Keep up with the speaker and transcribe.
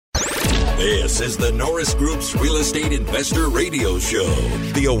This is the Norris Group's Real Estate Investor Radio Show,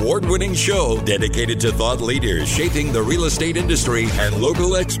 the award-winning show dedicated to thought leaders shaping the real estate industry and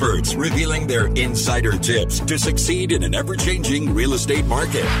local experts revealing their insider tips to succeed in an ever-changing real estate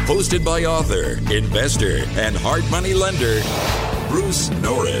market. Hosted by author, investor, and hard money lender, Bruce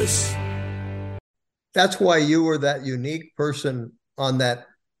Norris. That's why you were that unique person in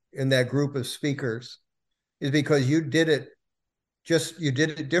that group of speakers, is because you did it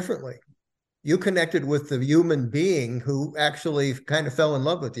differently. You connected with the human being who actually kind of fell in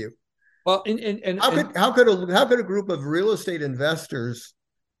love with you. Well, how could a group of real estate investors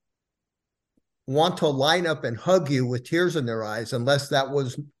want to line up and hug you with tears in their eyes unless that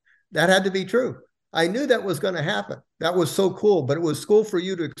had to be true? I knew that was going to happen. That was so cool, but it was cool for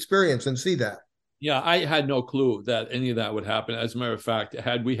you to experience and see that. Yeah, I had no clue that any of that would happen. As a matter of fact,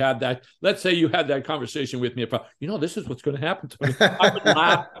 had we had that, let's say you had that conversation with me about, this is what's going to happen to me. I would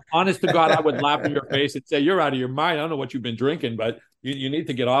laugh. Honest to God, I would laugh in your face and say, you're out of your mind. I don't know what you've been drinking, but you need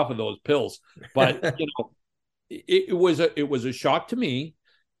to get off of those pills. But, it was a shock to me.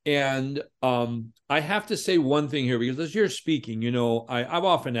 And I have to say one thing here, because as you're speaking, I've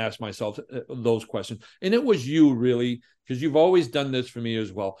often asked myself those questions. And it was you, really, because you've always done this for me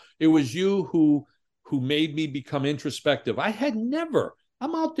as well. It was you who made me become introspective.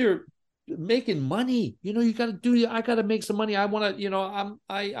 I'm out there making money. I got to make some money. I want to,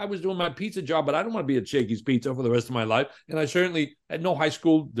 I was doing my pizza job, but I don't want to be at Shakey's Pizza for the rest of my life. And I certainly had no high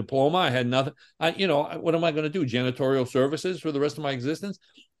school diploma. I had nothing. What am I going to do? Janitorial services for the rest of my existence?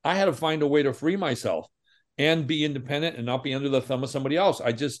 I had to find a way to free myself and be independent and not be under the thumb of somebody else.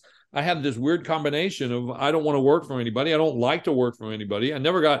 I had this weird combination of, I don't want to work for anybody. I don't like to work for anybody. I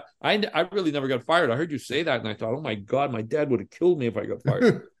really never got fired. I heard you say that and I thought, oh my God, my dad would have killed me if I got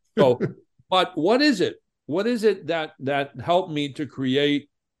fired. So, but what is it? What is it that helped me to create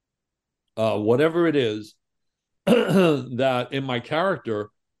whatever it is that in my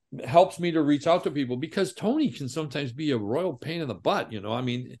character helps me to reach out to people? Because Tony can sometimes be a royal pain in the butt,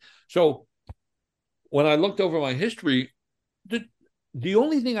 So when I looked over my history, the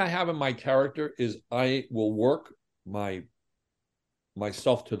only thing I have in my character is I will work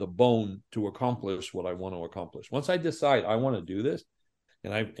myself to the bone to accomplish what I want to accomplish. Once I decide I want to do this,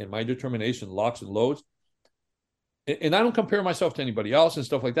 and my determination locks and loads, and I don't compare myself to anybody else and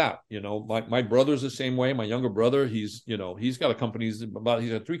stuff like that. My brother's the same way. My younger brother, he's got he's got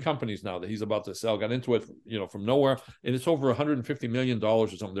 3 companies now that he's about to sell. Got into it, from nowhere, and it's over $150 million or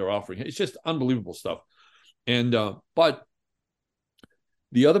something they're offering. It's just unbelievable stuff. And but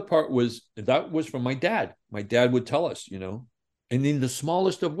the other part was from my dad. My dad would tell us, and in the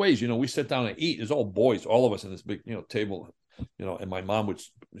smallest of ways, we sit down and eat. It's all boys, all of us in this big, table. And my mom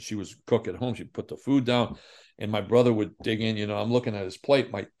she was cook at home. She'd put the food down and my brother would dig in, I'm looking at his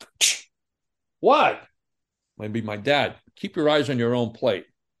plate. What? Maybe my dad, keep your eyes on your own plate.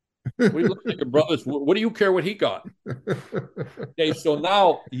 What do you look at your brothers? What do you care what he got? Okay. So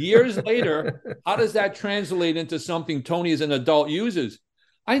now years later, how does that translate into something Tony as an adult uses?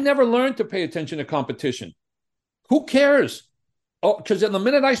 I never learned to pay attention to competition. Who cares? Oh, because in the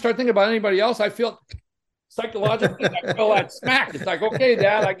minute I start thinking about anybody else, I feel psychologically, I feel that smack. It's like, okay,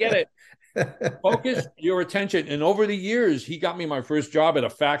 Dad, I get it. Focus your attention. And over the years, he got me my first job at a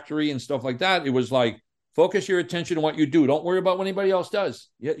factory and stuff like that. It was like, focus your attention on what you do. Don't worry about what anybody else does.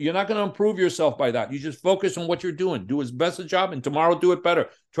 You're not going to improve yourself by that. You just focus on what you're doing. Do as best a job, and tomorrow do it better.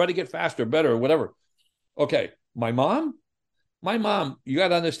 Try to get faster, better, or whatever. Okay, my mom, you got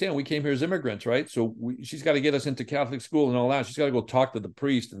to understand, we came here as immigrants, right? So she's got to get us into Catholic school and all that. She's got to go talk to the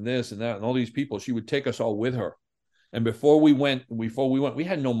priest and this and that and all these people. She would take us all with her. And before we went, we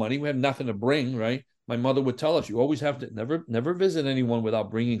had no money. We had nothing to bring, right? My mother would tell us, you always have to never visit anyone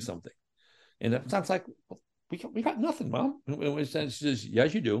without bringing something. And that sounds like, we got nothing, Mom. And she says,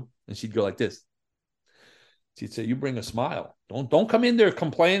 yes, you do. And she'd go like this. She'd say, you bring a smile. Don't come in there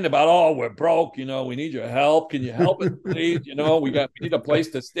complaining about, oh, we're broke. We need your help. Can you help us, please? We need a place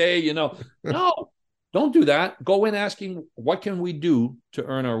to stay. No, don't do that. Go in asking, what can we do to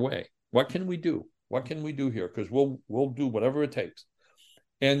earn our way? What can we do? What can we do here? Because we'll do whatever it takes.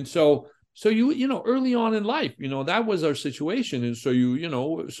 And so early on in life, that was our situation. And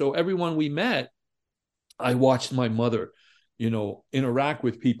so so everyone we met, I watched my mother, interact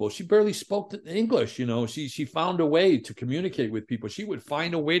with people. She barely spoke English. She found a way to communicate with people. She would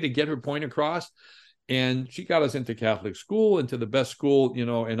find a way to get her point across. And she got us into Catholic school, into the best school, in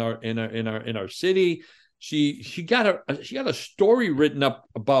our city. She got a story written up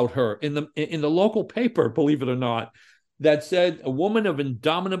about her in the local paper, believe it or not, that said, a woman of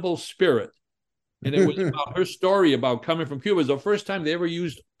indomitable spirit And it was about her story about coming from Cuba. It was the first time they ever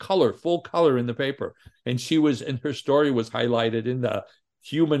used color, full color in the paper. And her story was highlighted in the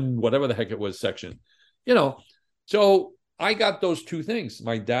human, whatever the heck it was section. So I got those two things.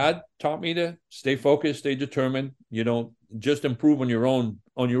 My dad taught me to stay focused, stay determined, just improve on your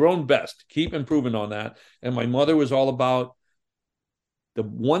own best. Keep improving on that. And my mother was all about the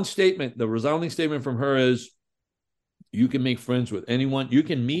resounding statement from her is, you can make friends with anyone. You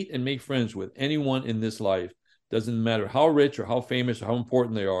can meet and make friends with anyone in this life. Doesn't matter how rich or how famous or how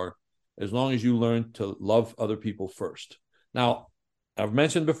important they are, as long as you learn to love other people first. Now, I've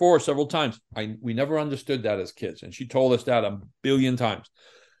mentioned before several times, we never understood that as kids. And she told us that a billion times.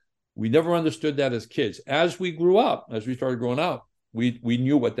 We never understood that as kids. As we grew up, as we started growing up, we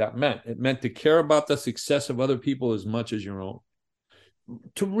knew what that meant. It meant to care about the success of other people as much as your own.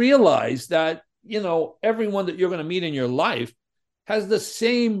 To realize that, everyone that you're going to meet in your life has the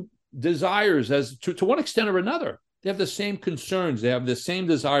same desires as to one extent or another. They have the same concerns. They have the same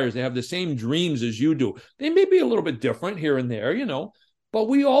desires. They have the same dreams as you do. They may be a little bit different here and there, but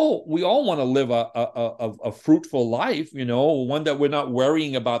we all want to live a fruitful life, one that we're not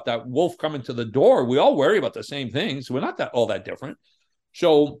worrying about that wolf coming to the door. We all worry about the same things. We're not all that different.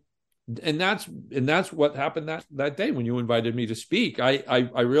 So, and that's what happened that day when you invited me to speak.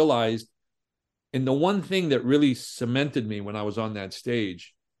 I realized, and the one thing that really cemented me when I was on that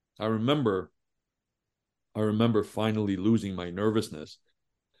stage, I remember finally losing my nervousness.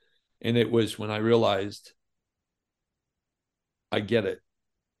 And it was when I realized I get it,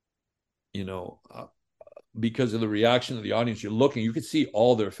 because of the reaction of the audience. You could see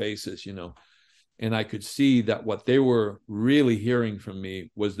all their faces, and I could see that what they were really hearing from me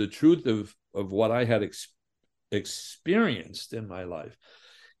was the truth of what I had experienced in my life,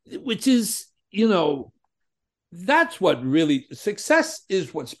 which is, that's what really success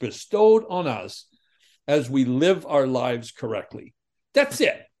is, what's bestowed on us as we live our lives correctly. That's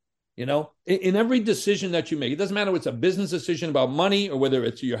it. In every decision that you make, it doesn't matter if it's a business decision about money or whether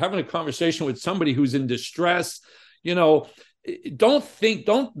it's you're having a conversation with somebody who's in distress, don't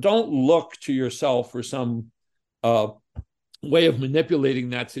look to yourself for some way of manipulating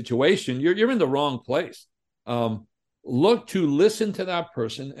that situation. You're in the wrong place. Look to listen to that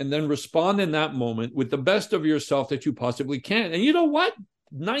person and then respond in that moment with the best of yourself that you possibly can. And you know what?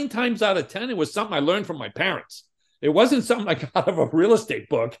 9 times out of 10, it was something I learned from my parents. It wasn't something I got out of a real estate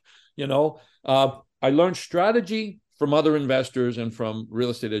book. I learned strategy from other investors and from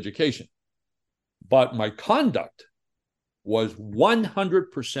real estate education. But my conduct was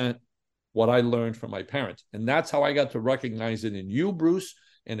 100% what I learned from my parents. And that's how I got to recognize it in you, Bruce,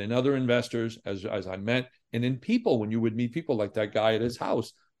 and in other investors as I met, and in people, when you would meet people like that guy at his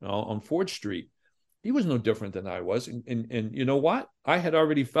house on Ford Street. He was no different than I was. And you know what? I had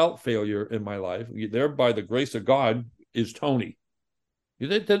already felt failure in my life. There, by the grace of God, is Tony.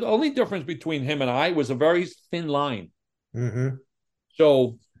 The only difference between him and I was a very thin line. Mm-hmm.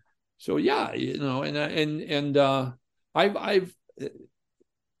 So yeah, and I've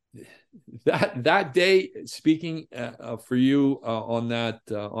that day speaking for you on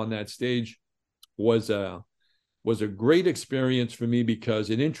that stage was a great experience for me, because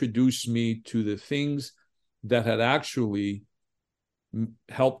it introduced me to the things that had actually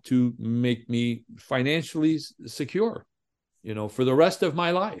helped to make me financially secure, for the rest of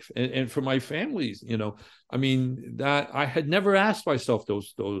my life and for my families. I mean, that I had never asked myself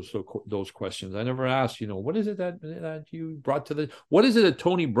those questions. I never asked, what is it that you brought what is it that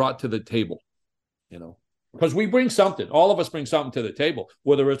Tony brought to the table? Because we bring something. All of us bring something to the table.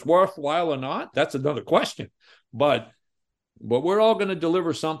 Whether it's worthwhile or not, that's another question. But we're all going to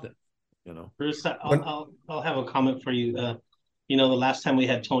deliver something. Bruce, I'll have a comment for you. The last time we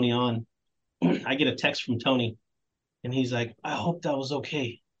had Tony on, I get a text from Tony, and he's like, "I hope that was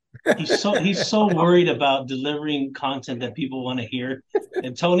okay." He's so worried about delivering content that people want to hear.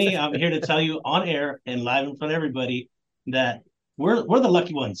 And Tony, I'm here to tell you on air and live in front of everybody that we're the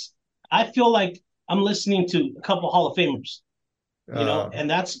lucky ones. I feel like I'm listening to a couple Hall of Famers, and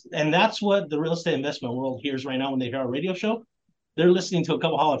that's what the real estate investment world hears right now when they hear our radio show. They're listening to a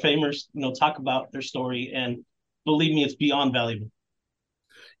couple Hall of Famers, talk about their story, and believe me, it's beyond valuable.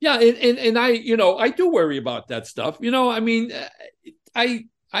 Yeah, and I do worry about that stuff. I mean, I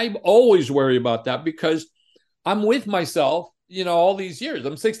always worry about that because I'm with myself, all these years.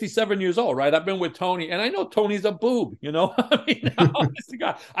 I'm 67 years old, right? I've been with Tony, and I know Tony's a boob, I mean, honest to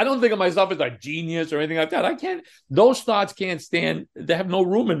God, I don't think of myself as a genius or anything like that. Those thoughts can't stand, they have no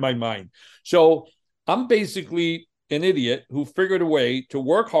room in my mind. So I'm basically an idiot who figured a way to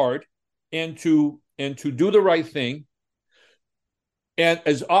work hard and to do the right thing, And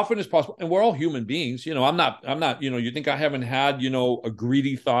as often as possible, and we're all human beings, I'm not, you think I haven't had, a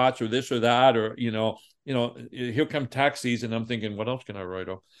greedy thoughts or this or that, or, here come tax season. I'm thinking, what else can I write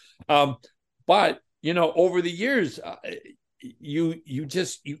off? But, over the years, you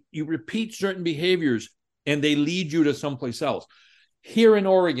repeat certain behaviors and they lead you to someplace else. Here in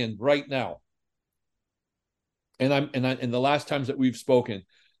Oregon right now, and the last times that we've spoken,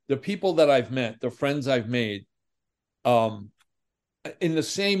 the people that I've met, the friends I've made, in the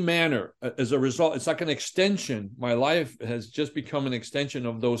same manner, as a result, it's like an extension. My life has just become an extension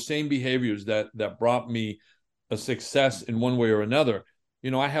of those same behaviors that brought me a success in one way or another.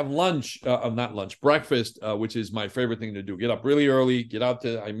 I have breakfast, which is my favorite thing to do. Get up really early,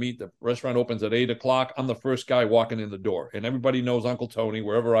 the restaurant opens at 8:00. I'm the first guy walking in the door, and everybody knows Uncle Tony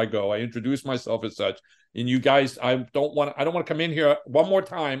wherever I go. I introduce myself as such. And you guys, I don't want to come in here one more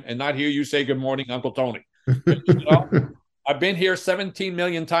time and not hear you say good morning, Uncle Tony. I've been here 17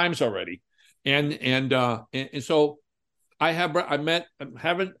 million times already. And so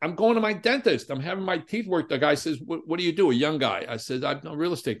I'm going to my dentist. I'm having my teeth worked. The guy says, what do you do? A young guy. I said, I'm a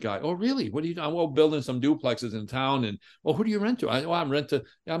real estate guy. Oh, really? What do you do? I'm building some duplexes in town. And, who do you rent to?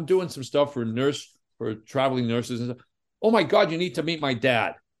 I'm doing some stuff for traveling nurses. And stuff. Oh my God, you need to meet my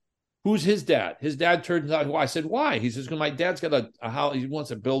dad. Who's his dad? His dad turns out, I said, why? He says, my dad's got a house. He wants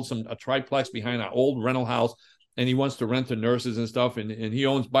to build a triplex behind an old rental house. And he wants to rent to nurses and stuff. And he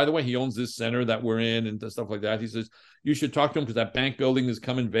owns this center that we're in and stuff like that. He says, you should talk to him because that bank building is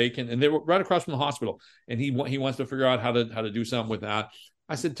coming vacant. And they were right across from the hospital. And he wants to figure out how to do something with that.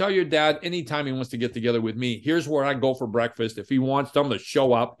 I said, tell your dad anytime he wants to get together with me, here's where I go for breakfast. If he wants, tell him to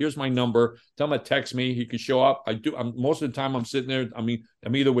show up. Here's my number. Tell him to text me. He can show up. Most of the time I'm sitting there.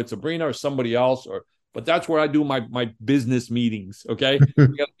 I'm either with Sabrina or somebody else, but that's where I do my business meetings. Okay. You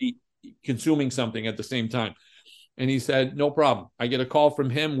got to be consuming something at the same time. And he said, no problem. I get a call from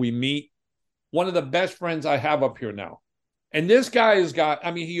him. We meet. One of the best friends I have up here now. And this guy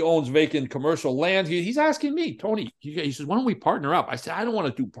he owns vacant commercial land. He's asking me, Tony, he says, why don't we partner up? I said, I don't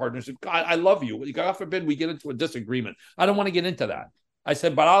want to do partnership. God, I love you. God forbid we get into a disagreement. I don't want to get into that. I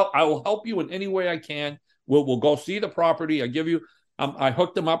said, but I will help you in any way I can. We'll go see the property. I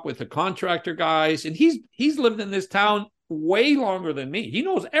hooked him up with the contractor guys. And he's lived in this town way longer than me. He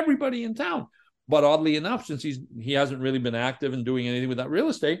knows everybody in town. But oddly enough, since he hasn't really been active in doing anything with that real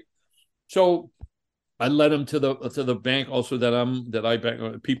estate, so I led him to the bank also that I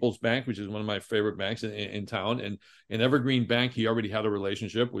bank, People's Bank, which is one of my favorite banks in town, and in Evergreen Bank he already had a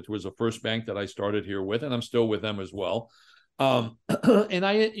relationship, which was the first bank that I started here with, and I'm still with them as well. And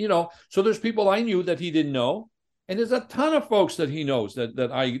so there's people I knew that he didn't know, and there's a ton of folks that he knows that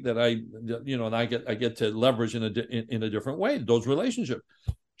I get to leverage in a different way those relationships.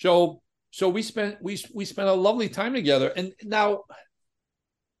 So we spent a lovely time together. And now,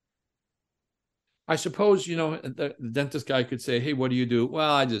 I suppose, the dentist guy could say, hey, what do you do?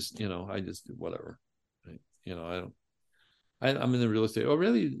 Well, I just do whatever. I'm in the real estate. Oh,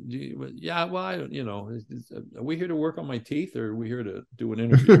 really? Yeah, well, I don't, are we here to work on my teeth or are we here to do an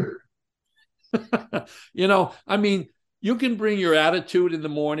interview? You can bring your attitude in the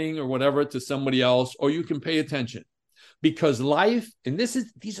morning or whatever to somebody else, or you can pay attention. Because life, and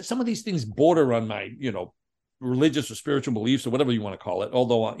some of these things border on my, religious or spiritual beliefs or whatever you want to call it.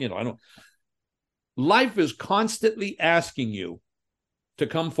 Although, I don't. Life is constantly asking you to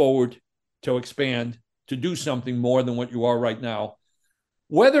come forward, to expand, to do something more than what you are right now.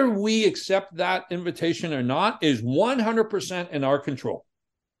 Whether we accept that invitation or not is 100% in our control.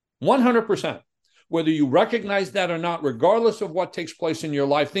 100%. Whether you recognize that or not, regardless of what takes place in your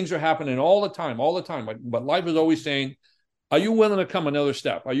life, things are happening all the time. But life is always saying, are you willing to come another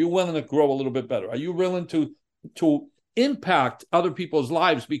step? Are you willing to grow a little bit better? Are you willing to impact other people's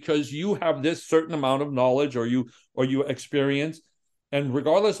lives because you have this certain amount of knowledge or you experience? And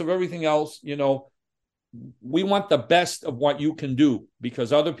regardless of everything else, we want the best of what you can do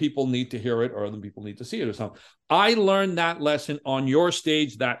because other people need to hear it or other people need to see it or something. I learned that lesson on your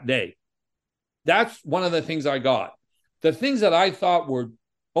stage that day. That's one of the things I got. The things that I thought were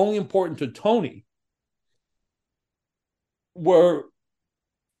only important to Tony were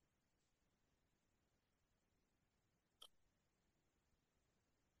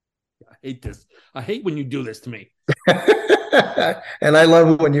I hate this. I hate when you do this to me. And I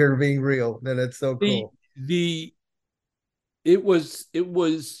love when you're being real. And it's so cool. It was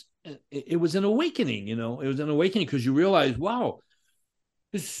an awakening, It was an awakening because you realize, wow,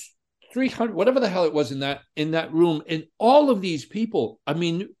 this 300, whatever the hell it was in that room, and all of these people,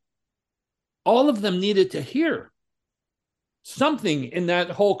 all of them needed to hear something in that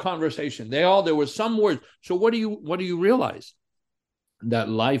whole conversation. There was some words. So what do you realize? that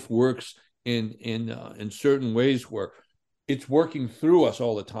life works in certain ways where it's working through us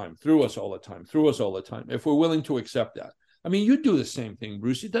all the time, if we're willing to accept that. I mean, you do the same thing,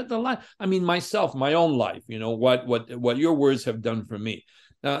 Brucey. The life, I mean, myself, my own life, what your words have done for me.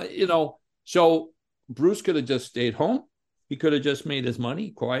 So Bruce could have just stayed home. He could have just made his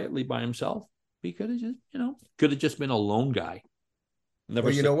money quietly by himself. He could have just been a lone guy.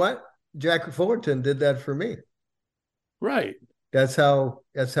 Well, you know what? Jack Fullerton did that for me. Right. That's how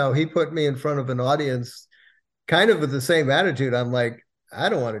he put me in front of an audience, kind of with the same attitude. I'm like, I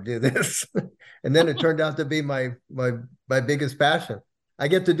don't want to do this. And then it turned out to be my biggest passion. I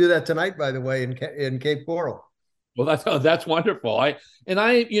get to do that tonight, by the way, in Cape Coral. Well, that's wonderful.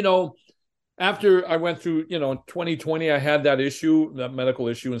 After I went through, 2020, I had that issue, that medical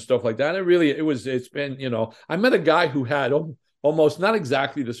issue and stuff like that. It's been, I met a guy who had almost not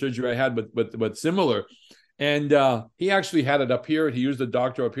exactly the surgery I had, but similar. And he actually had it up here. He used a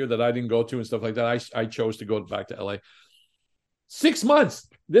doctor up here that I didn't go to and stuff like that. I chose to go back to LA. 6 months.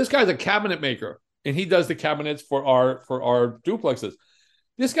 This guy's a cabinet maker, and he does the cabinets for our duplexes.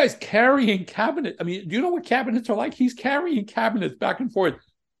 This guy's carrying cabinet. I mean, do you know what cabinets are like? He's carrying cabinets back and forth.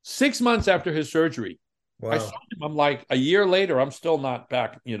 6 months after his surgery. Wow. I saw him. I'm like, a year later, I'm still not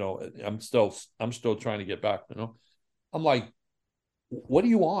back. I'm still trying to get back. I'm like, what are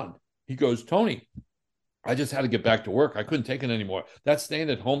you on? He goes, Tony, I just had to get back to work. I couldn't take it anymore. That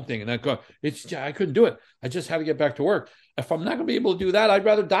staying at home thing, and I couldn't do it. I just had to get back to work. If I'm not going to be able to do that, I'd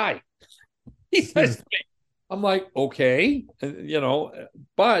rather die. He says to me. I'm like, okay,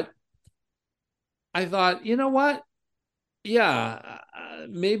 but I thought, you know what? Yeah,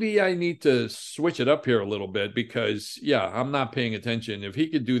 maybe I need to switch it up here a little bit because, I'm not paying attention. If he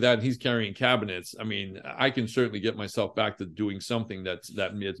could do that, and he's carrying cabinets. I mean, I can certainly get myself back to doing something that's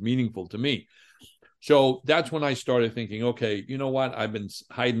meaningful to me. So that's when I started thinking, okay, you know what? I've been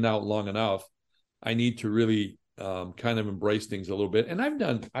hiding out long enough. I need to really kind of embrace things a little bit. And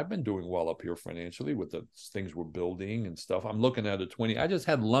I've been doing well up here financially with the things we're building and stuff. I'm looking at I just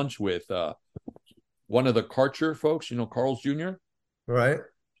had lunch with one of the Karcher folks, Carl's Jr. Right.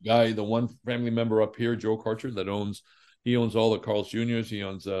 Guy, the one family member up here, Joe Karcher, that owns all the Carl's Jr.'s. He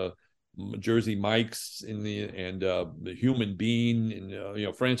owns Jersey Mike's and the Human Bean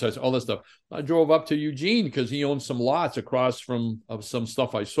and franchise, all that stuff. I drove up to Eugene because he owns some lots across from some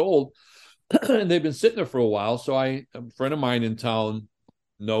stuff I sold, and they've been sitting there for a while. So a friend of mine in town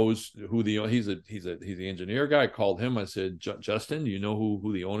knows who he's the engineer guy. I called him. I said, Justin, do you know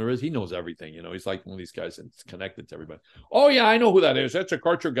who the owner is? He knows everything. He's like one of these guys that's connected to everybody. Oh yeah, I know who that is. That's a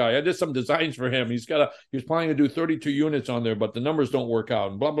Karcher guy. I did some designs for him. He was planning to do 32 units on there, but the numbers don't work out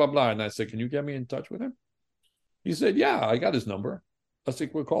and blah, blah, blah. And I said, can you get me in touch with him? He said, yeah, I got his number. I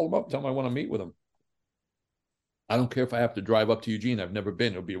said, we'll call him up, tell him I want to meet with him. I don't care if I have to drive up to Eugene. I've never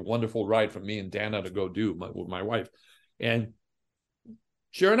been. It'll be a wonderful ride for me and Dana to go do with my wife. And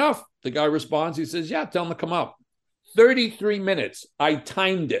sure enough, the guy responds. He says, yeah, tell him to come up. 33 minutes. I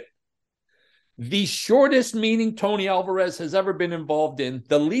timed it. The shortest meeting Tony Alvarez has ever been involved in,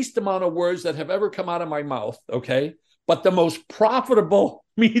 the least amount of words that have ever come out of my mouth, okay? But the most profitable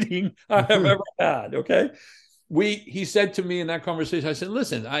meeting I have ever had, okay? He said to me in that conversation, I said,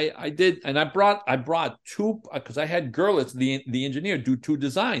 listen, I did, and I brought two, because I had Gerlitz, the engineer, do two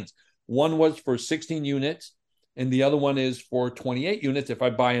designs. One was for 16 units, and the other one is for 28 units if I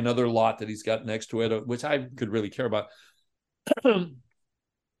buy another lot that he's got next to it, which I could really care about.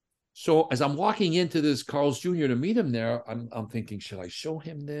 So as I'm walking into this Carl's Jr. to meet him there, I'm thinking, should I show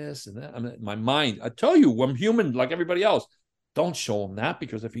him this and that? In my mind, I tell you, I'm human like everybody else. Don't show him that,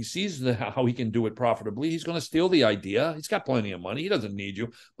 because if he sees how he can do it profitably, he's going to steal the idea. He's got plenty of money. He doesn't need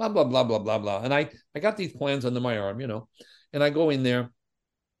you. Blah, blah, blah, blah, blah, blah. And I got these plans under my arm, and I go in there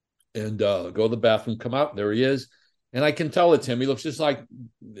and go to the bathroom, come out. There he is. And I can tell it's him. He looks just like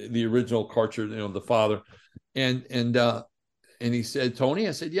the original Karcher, the father. And he said, Tony?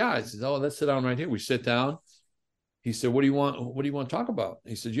 I said, yeah. I said, oh, let's sit down right here. We sit down. He said, what do you want? What do you want to talk about?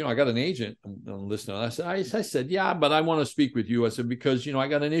 He said, I got an agent. I'm listening. I said, yeah, but I want to speak with you. I said, because, I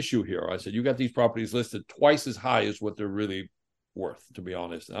got an issue here. I said, you got these properties listed twice as high as what they're really worth, to be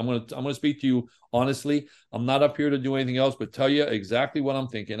honest. I'm going to speak to you honestly. I'm not up here to do anything else but tell you exactly what I'm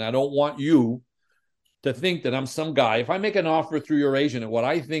thinking. I don't want you to think that I'm some guy. If I make an offer through your agent at what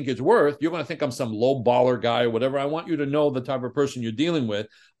I think it's worth, you're going to think I'm some low baller guy or whatever. I want you to know the type of person you're dealing with.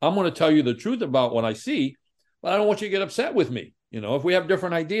 I'm going to tell you the truth about what I see, but I don't want you to get upset with me. If we have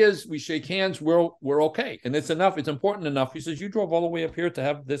different ideas, we shake hands, we're okay. And it's enough. It's important enough. He says, you drove all the way up here to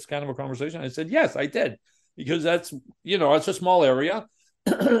have this kind of a conversation? I said, yes, I did. Because that's, it's a small area.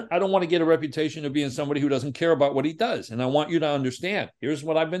 I don't want to get a reputation of being somebody who doesn't care about what he does. And I want you to understand, here's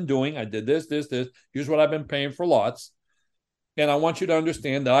what I've been doing. I did this. Here's what I've been paying for lots. And I want you to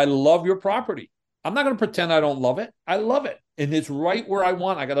understand that I love your property. I'm not going to pretend I don't love it. I love it. And it's right where I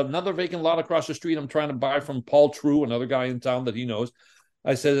want. I got another vacant lot across the street I'm trying to buy from Paul True, another guy in town that he knows.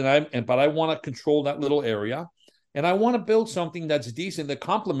 I said, but I want to control that little area. And I want to build something that's decent that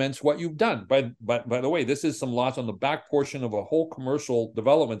complements what you've done. By the way, this is some lots on the back portion of a whole commercial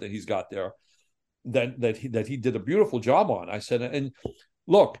development that he's got there that he did a beautiful job on. I said, and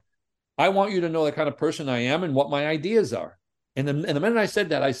look, I want you to know the kind of person I am and what my ideas are. And the minute I said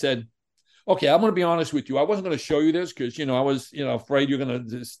that, I said, okay, I'm going to be honest with you. I wasn't going to show you this because, I was, afraid you're going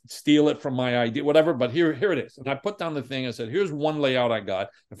to steal it from my idea, whatever. But here it is. And I put down the thing. I said, here's one layout I got.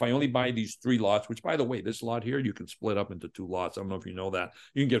 If I only buy these 3 lots, which, by the way, this lot here, you can split up into 2 lots. I don't know if you know that.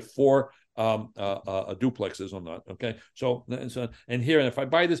 You can get 4 duplexes on that. Okay. So, and here, and if I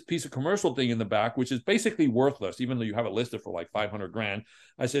buy this piece of commercial thing in the back, which is basically worthless, even though you have it listed for like 500 grand,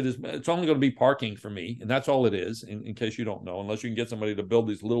 I said, it's only going to be parking for me. And that's all it is, in case you don't know, unless you can get somebody to build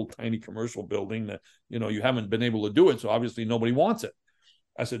this little tiny commercial building that, you haven't been able to do it. So obviously nobody wants it.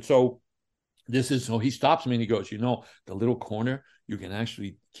 I said, so he stops me and he goes, the little corner, you can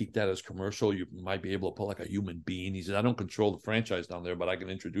actually keep that as commercial. You might be able to put like a human being. He said, I don't control the franchise down there, but I can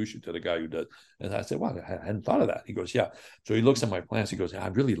introduce you to the guy who does. And I said, wow, I hadn't thought of that. He goes, yeah. So he looks at my plans. He goes, I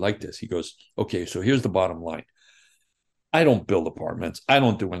really like this. He goes, okay, so here's the bottom line. I don't build apartments. I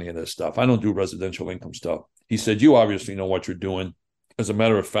don't do any of this stuff. I don't do residential income stuff. He said, you obviously know what you're doing. As a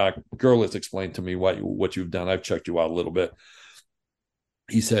matter of fact, girl has explained to me what you've done. I've checked you out a little bit.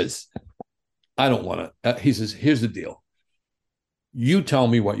 He says, I don't want to. He says, here's the deal. You tell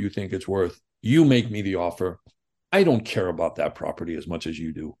me what you think it's worth. You make me the offer. I don't care about that property as much as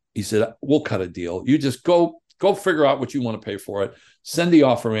you do. He said, we'll cut a deal. You just go figure out what you want to pay for it. Send the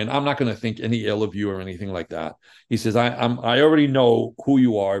offer in. I'm not going to think any ill of you or anything like that. He says, I already know who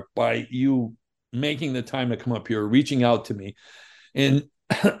you are by you making the time to come up here, reaching out to me. And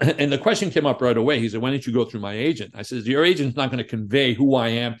the question came up right away. He said, why don't you go through my agent? I said, your agent's not going to convey who I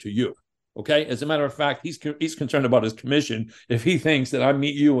am to you. Okay. As a matter of fact, he's concerned about his commission. If he thinks that I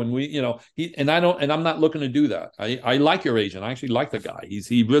meet you and I'm not looking to do that. I like your agent. I actually like the guy.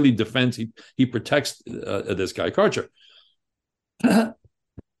 He really defends. He protects this guy Karcher.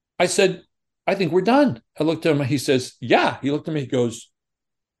 I said, I think we're done. I looked at him. He says, yeah. He looked at me. He goes,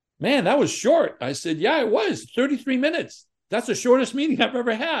 man, that was short. I said, yeah, it was 33 minutes. That's the shortest meeting I've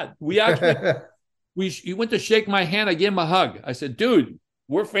ever had. He went to shake my hand. I gave him a hug. I said, dude,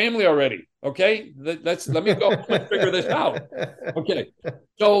 we're family already. Okay. Let me go and figure this out. Okay.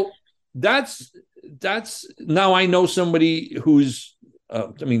 So that's now I know somebody who's,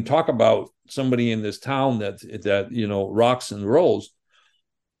 talk about somebody in this town that rocks and rolls.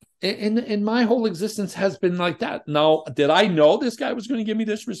 And my whole existence has been like that. Now, did I know this guy was going to give me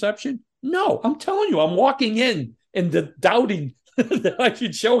this reception? No, I'm telling you, I'm walking in and doubting that I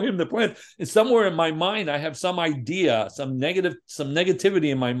should show him the plan. And somewhere in my mind, I have some idea, some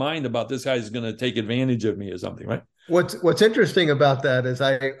negativity in my mind about this guy's going to take advantage of me or something, right? What's interesting about that is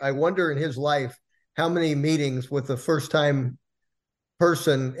I wonder in his life how many meetings with the first time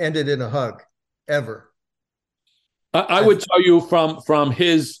person ended in a hug ever. I would tell you from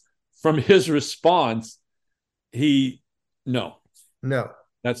his response, no,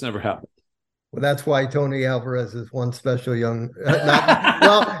 that's never happened. Well, that's why Tony Alvarez is one special young.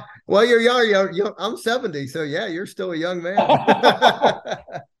 Well, you're young. I'm 70, so yeah, you're still a young man.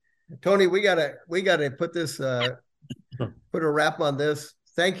 Tony, we gotta put a wrap on this.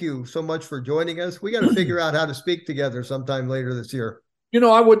 Thank you so much for joining us. We got to figure out how to speak together sometime later this year.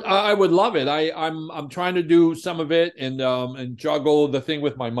 I would love it. I'm trying to do some of it and juggle the thing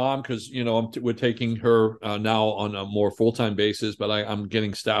with my mom because we're taking her now on a more full-time basis, but I'm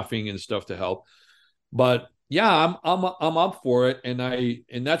getting staffing and stuff to help. But yeah, I'm up for it,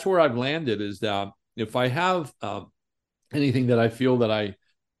 and that's where I've landed is that if I have anything that I feel that I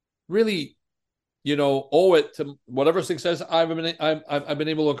really owe it to whatever success I've been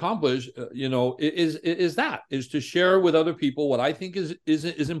able to accomplish, is to share with other people what I think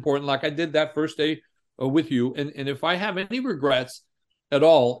is important, like I did that first day with you. And if I have any regrets at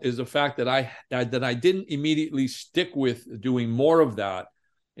all, is the fact that I didn't immediately stick with doing more of that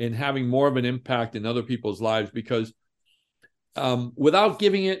and having more of an impact in other people's lives, because without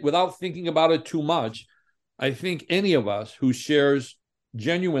thinking about it too much, I think any of us who shares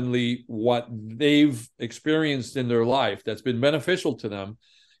genuinely what they've experienced in their life that's been beneficial to them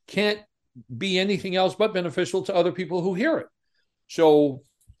can't be anything else but beneficial to other people who hear it. So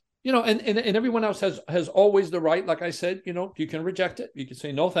you know, and everyone else has always the right. Like I said, you know, you can reject it. You can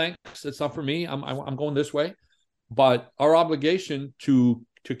say, no, thanks. It's not for me. I'm going this way. But our obligation to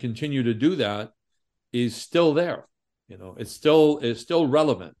continue to do that is still there. You know, it's still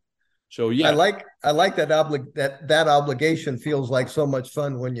relevant. So yeah, I like that obligation feels like so much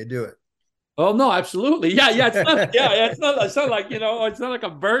fun when you do it. Oh no, absolutely. Yeah. It's not like, you know, it's not like a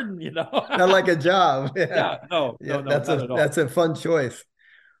burden, you know. Not like a job. Yeah. No, that's not at all. That's a fun choice.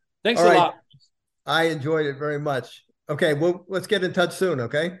 Thanks all a right. lot. I enjoyed it very much. Okay, well, let's get in touch soon,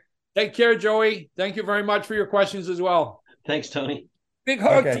 okay? Take care, Joey. Thank you very much for your questions as well. Thanks, Tony. Big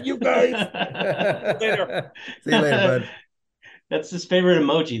hug to you guys. Later. See you later, bud. That's his favorite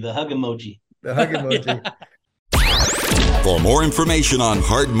emoji, the hug emoji. The hug emoji. Yeah. For more information on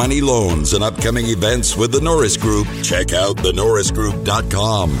hard money loans and upcoming events with the Norris Group, check out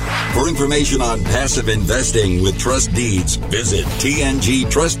thenorrisgroup.com. For information on passive investing with trust deeds, visit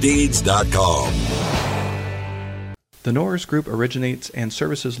tngtrustdeeds.com. The Norris Group originates and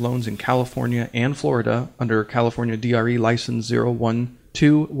services loans in California and Florida under California DRE License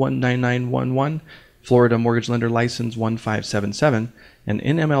 012-19911, Florida Mortgage Lender License 1577, and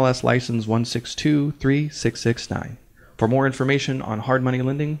NMLS License 1623669. For more information on hard money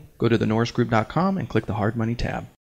lending, go to thenorrisgroup.com and click the Hard Money tab.